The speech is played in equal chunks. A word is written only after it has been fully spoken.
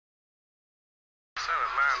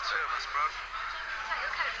the two of us, bruv. Is that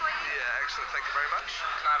okay for you? Yeah, excellent. Thank you very much.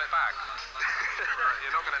 Can I have it back?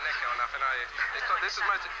 You're not going to nick it or nothing, are you? This is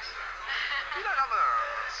most... You don't have a...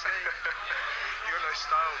 See? You got no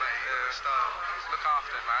style, mate. You got no style. Look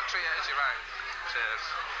after it, man. Treat it as your own. Cheers.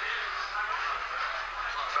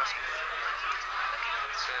 First.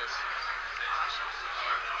 Cheers.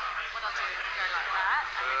 What I'll do is go like that.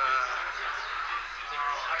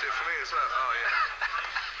 Do it for me as well. Oh, yeah.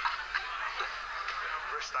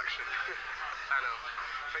 Wrist action. I know.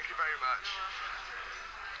 Thank you very much.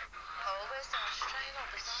 Always so straight up,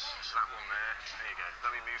 is that it? That one there. There you go.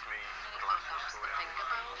 Let me move me glasses for you. Think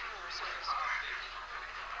about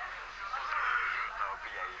Oh,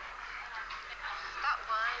 behave. that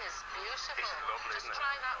wine is beautiful. It's lovely, Just isn't it?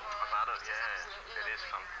 try that wine. I've had it, It is yeah. absolutely It is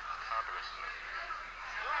lovely. fabulous, isn't it?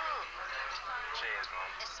 Cheers, Mum.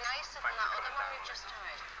 It's nicer than Thanks that for other coming one down, we've mate. just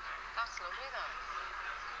tried. That's lovely though.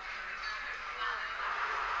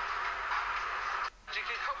 Do you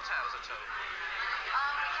get cocktails at all? We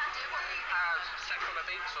can do what we Sex on the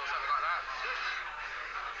beach or something like that?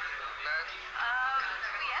 No?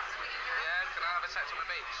 yes, we can do it. Yeah, can I have a sex on the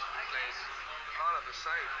beach, please? I'll have the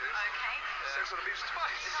same, please. Okay. Sex on the beach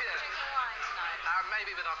twice. You're not drinking wine tonight.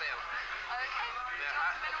 Maybe with our meal. Okay. Do you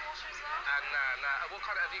want some mineral water as well? And what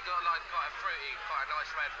kind of have you got? Like quite a fruity, quite a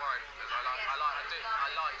nice red wine? Because I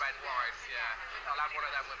like red wine. Yeah, I'll have one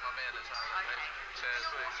of them with my meal as well. Okay. Cheers.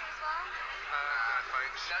 Mineral water as well? No,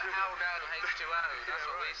 thanks. No, H2O. That's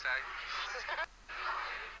what we say.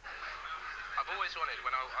 I've always wanted,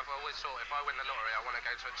 I've always thought if I win the lottery, I want to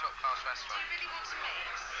go to a top class Do restaurant. you really want to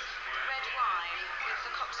mix red wine with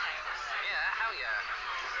the cocktails? Yeah, hell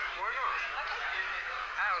yeah. Why not? Okay.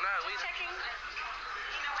 Hell no, we Checking.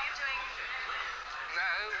 You know what you're doing?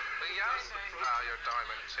 no, we young. Oh, you're a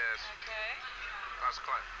diamond. Cheers. Okay. That's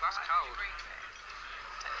cold.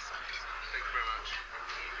 Thank you very much.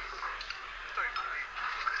 Don't.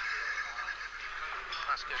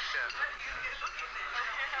 That's good shit.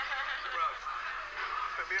 Bruv.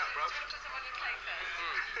 Put me up, bruv. Do you want to put some on your plate first?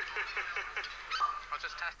 I'm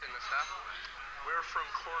just testing the stuff. We're from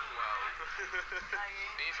Cornwall. Are you?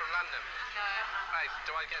 Are you from London? No. Hey,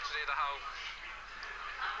 do I get to do the whole?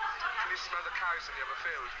 Can you smell the cows in the other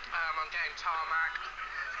field? I'm getting tarmac.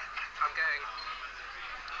 I'm getting.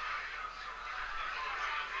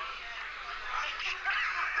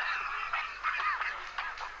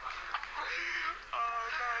 Oh,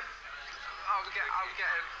 man. I'm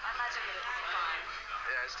getting. I imagine that it's fine.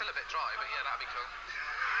 Yeah, it's still a bit dry, but yeah, that'd be cool.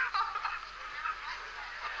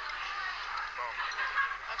 Boom.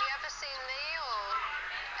 Have you ever seen Lee or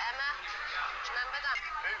Emma? Do you remember them?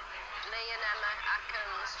 Who? Lee and Emma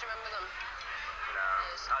Atkins, do you remember them? No,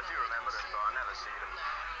 Yes, I do remember them, but I never see them. No.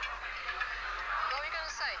 What were you going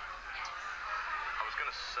to say? I was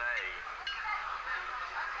gonna say.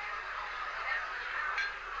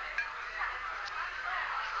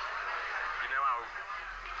 You know how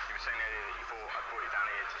you were saying earlier that you thought I brought you down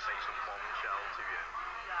here to say some bombshell to you?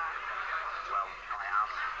 Yeah. Well, I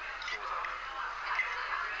have, sort of.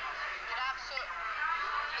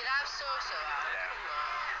 You'd have so-so out. Yeah. Come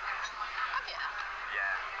on. Have you?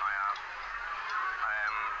 Yeah, I have.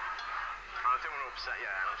 I don't want to upset you,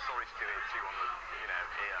 and I'm sorry to do it to you on the,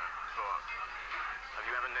 here, but have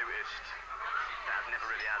you ever noticed that I've never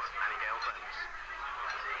really had any girlfriends?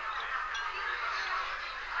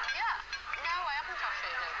 Yeah. No, I haven't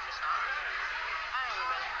actually noticed that. Hang on a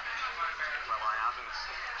minute. Well, I haven't.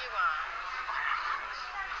 You are.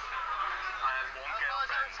 I had one Oh,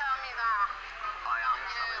 girlfriend. don't tell me that. I am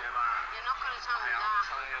telling you that. You're not going to tell me I am that.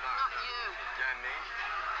 telling you that. Not you. Yeah, me?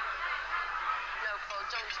 No, Paul,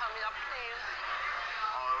 don't tell me that, please.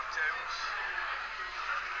 Oh, don't.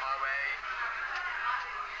 My way.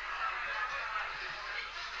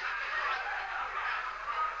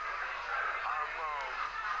 Mum.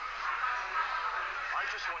 I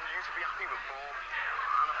just want you to be happy with Bob,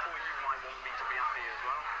 and I thought you might want me to be happy as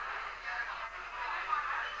well.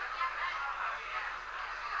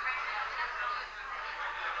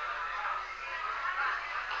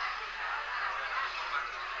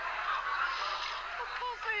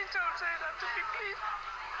 Paul, please don't say that to me, please.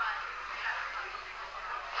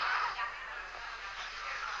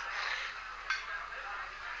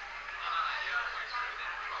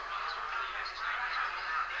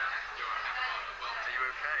 Are you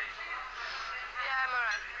okay? Yeah, I'm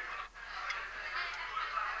alright.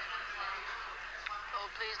 Oh,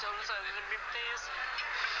 please don't say that to me, please.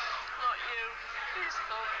 Not you. Please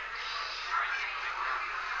don't.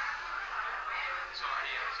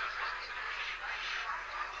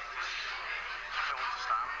 I don't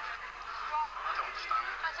understand. What? I don't understand.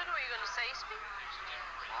 I don't know what you're going to say to me.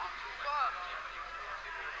 What? What?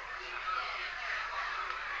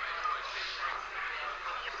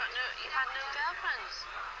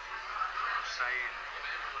 saying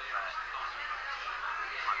that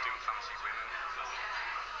I do fancy women.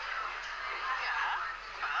 Yeah,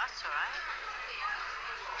 well, that's alright.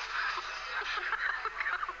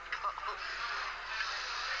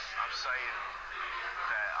 I'm saying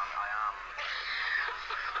that I am.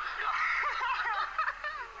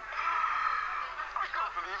 I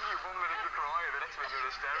can't believe you. 1 minute you're crying, the next minute you're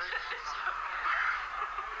hysterical.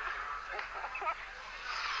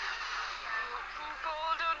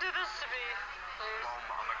 Paul, don't do this to me. Please. Mom,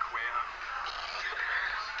 I'm a queer.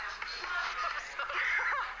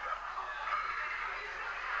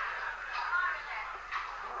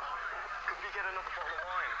 Could we get another bottle of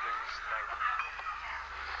wine, please? Thank you.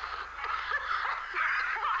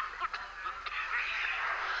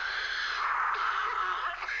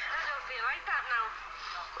 I don't feel like that now.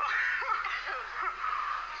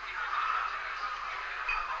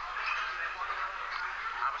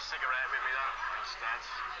 Have a cigarette with me then, instead.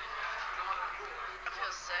 I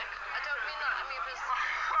feel sick. I don't mean that. I mean, just...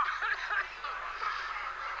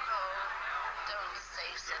 Oh, don't say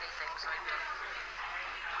silly things like that.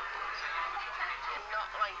 You're not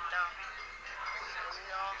like that. You're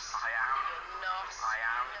not. I am. You're not. I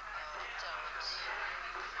am. No, don't.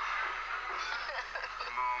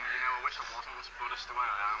 Mum, you know, I wish I wasn't, but it's the way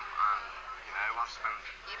I am, and, you know, I've spent...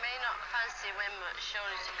 You may not fancy women, but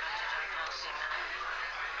surely it's because you don't fancy men.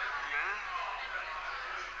 Yeah?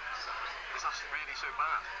 Is that really so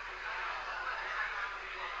bad?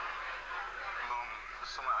 Mum,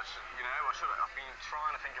 something I should, you know, I've been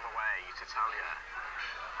trying to think of a way to tell you,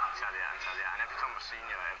 and every time I've seen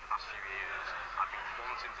you over the past few years, I've been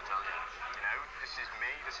wanting to tell you, you know, this is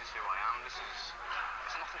me, this is who I am, it's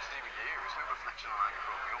nothing to do with you, it's no reflection on how you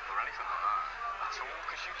brought me up or anything like that, at all,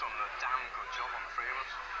 because you've done a damn good job on the three of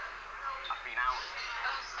us. I've been out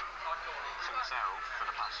to myself for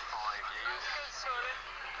the past 5 years. Good story.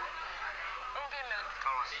 Won't be a minute.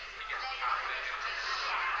 All right. Oh,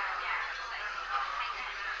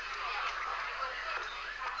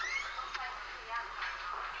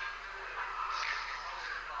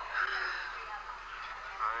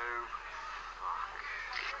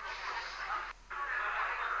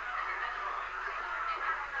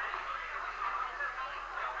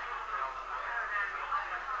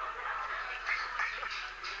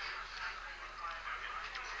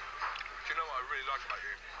 Do you know what I really like about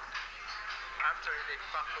you? Absolutely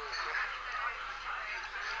fuck all.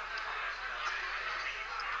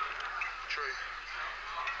 True.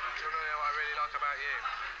 Do you know what I really like about you?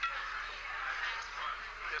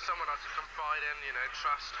 You're someone I can confide in, you know,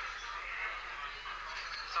 trust.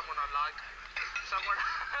 Someone I like. Someone...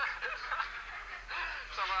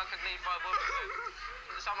 someone I can leave my woman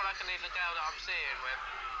with. Someone I can leave the girl that I'm seeing with,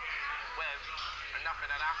 and nothing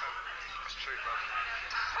will happen. That's true, bud.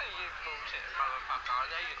 You bullshit motherfucker. I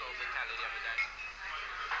know you got off the telly the other day.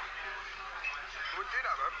 What did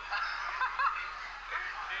I, man?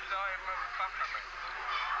 You lying motherfucker, mate.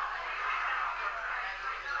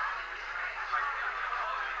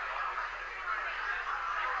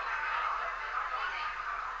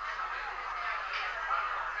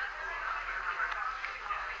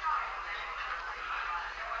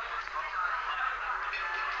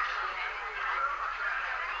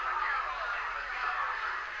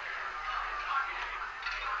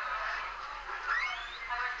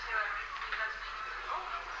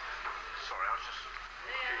 sorry, I was just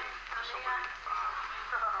being somebody.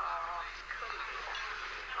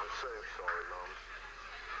 I'm so sorry, Mum.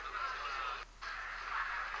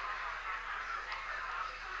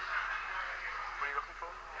 What are you looking for?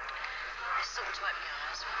 Something to wipe my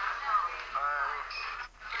eyes.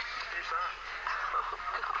 Who's that?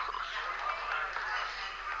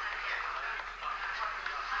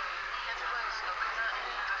 Everyone's looking at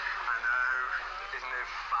me. I know, isn't it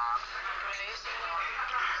fab? Crazy.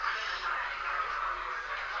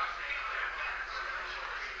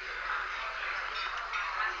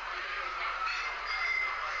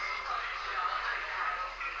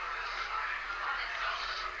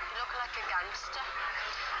 You look like a gangster.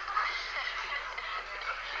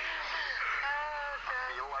 I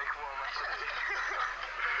feel like one, actually.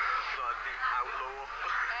 Like the outlaw.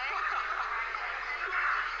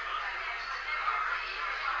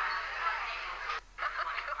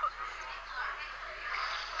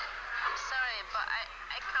 I'm sorry, but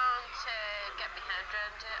I can't get my head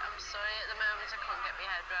around it. I'm sorry, at the moment I can't get my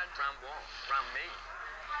head around it. Round what? Round me?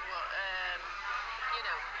 Well, you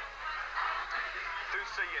know. Don't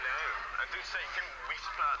say you know, and don't say you can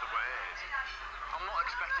whisper the word. I'm not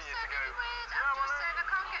expecting you to go... I'm just saying I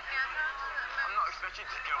can't get my head around it. I'm not expecting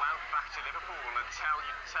you to go out back to Liverpool and tell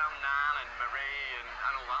Nan and Marie and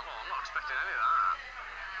all that lot. I'm not expecting any of that.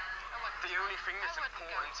 I wouldn't The only thing that's I wouldn't go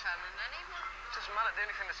important... telling anyone. Doesn't matter, the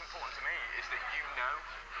only thing that's important to me is that you know.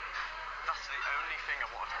 That's the only thing I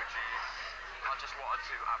wanted to achieve. I just wanted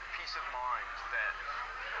to have peace of mind that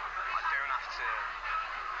I don't have to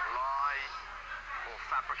lie or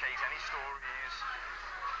fabricate any stories.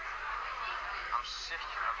 I'm sick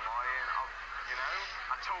of lying. You know,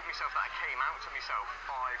 I told myself that. I came out to myself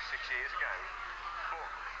 5-6 years ago. But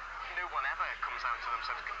no one ever comes out to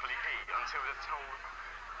themselves completely until they're told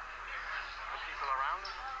the people around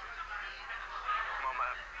them. Mama,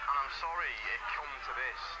 and I'm sorry it come to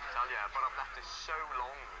this, Talia, but I've left this so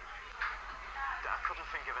long that I couldn't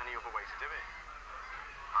think of any other way to do it.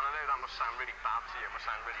 And I know that must sound really bad to you, it must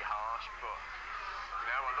sound really harsh, but you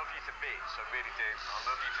know, I love you to bits, I really do. I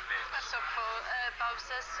love you to bits. That's what Bob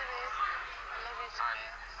says to me. I love you to And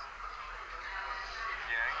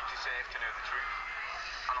you know, you deserve to know the truth.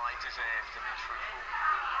 And I deserve to be truthful.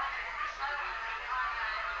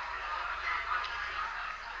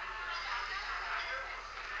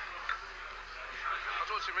 I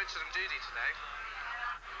was watching Richard and Judy today.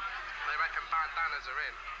 They reckon bandanas are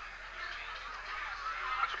in.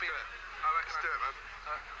 I could be. I reckon. Let's do it, man.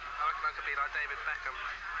 I reckon I could be like David Beckham.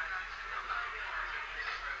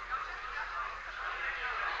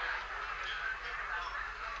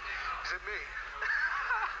 Is it me?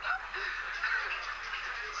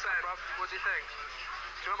 Seb, what do you think?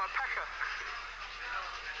 Do you want my pecker?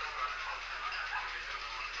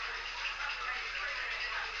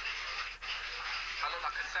 I look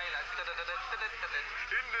like a sailor.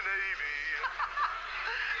 In the Navy.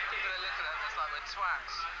 People are looking at us like we're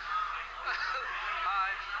twats. Hi,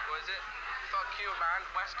 what is it? Fuck you, man.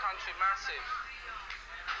 West Country massive.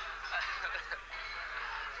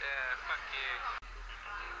 Yeah, fuck you.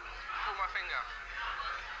 Pull my finger.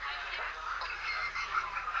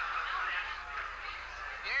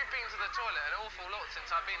 You've been to the toilet an awful lot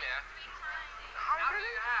since I've been here. How many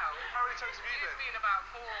times have you been? You've been about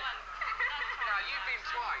 4. No, you've been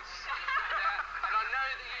twice. Yeah, and I know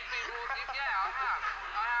that you've been more... Yeah, I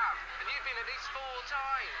have. And you've been at least 4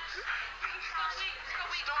 times.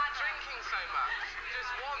 Stop drinking so much.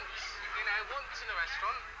 Just once, you know, once in a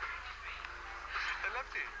restaurant. They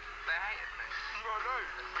loved you. They hated me. No, no.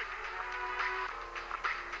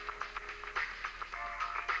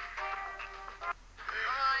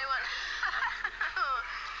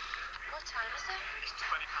 What time is it? It's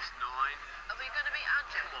 9:20. Are we going to be at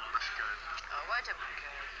him? Come on, let's go. Oh, why don't we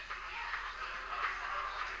go?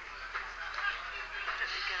 Why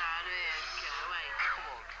don't we get out of here and get away? Come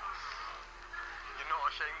on. You're not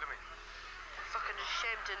ashamed of me. Fucking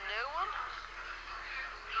ashamed of no one?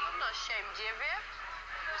 I'm not ashamed of you.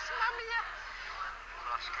 What's the matter with you? Well,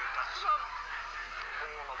 that's good. That's Come on.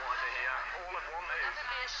 all I wanted to hear. All I wanted. Never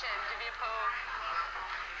be ashamed of you, Paul.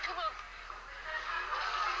 Come on,